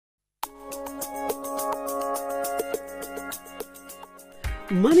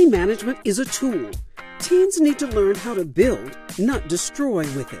Money management is a tool. Teens need to learn how to build, not destroy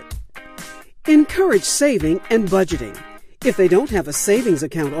with it. Encourage saving and budgeting. If they don't have a savings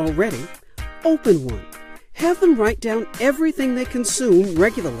account already, open one. Have them write down everything they consume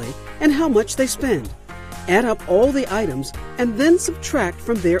regularly and how much they spend. Add up all the items and then subtract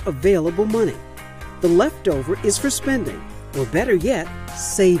from their available money. The leftover is for spending, or better yet,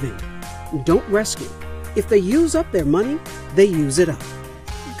 saving. Don't rescue. If they use up their money, they use it up.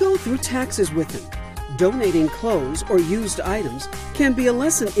 Go through taxes with them. Donating clothes or used items can be a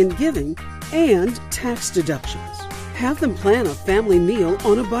lesson in giving and tax deductions. Have them plan a family meal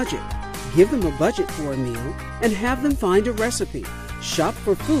on a budget. Give them a budget for a meal and have them find a recipe, shop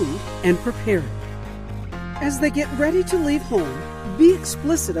for food, and prepare it. As they get ready to leave home, be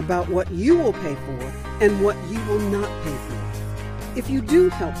explicit about what you will pay for and what you will not pay for. If you do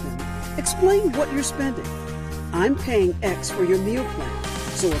help them, explain what you're spending. I'm paying X for your meal plan,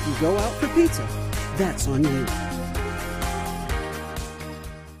 so if you go out for pizza, that's on you.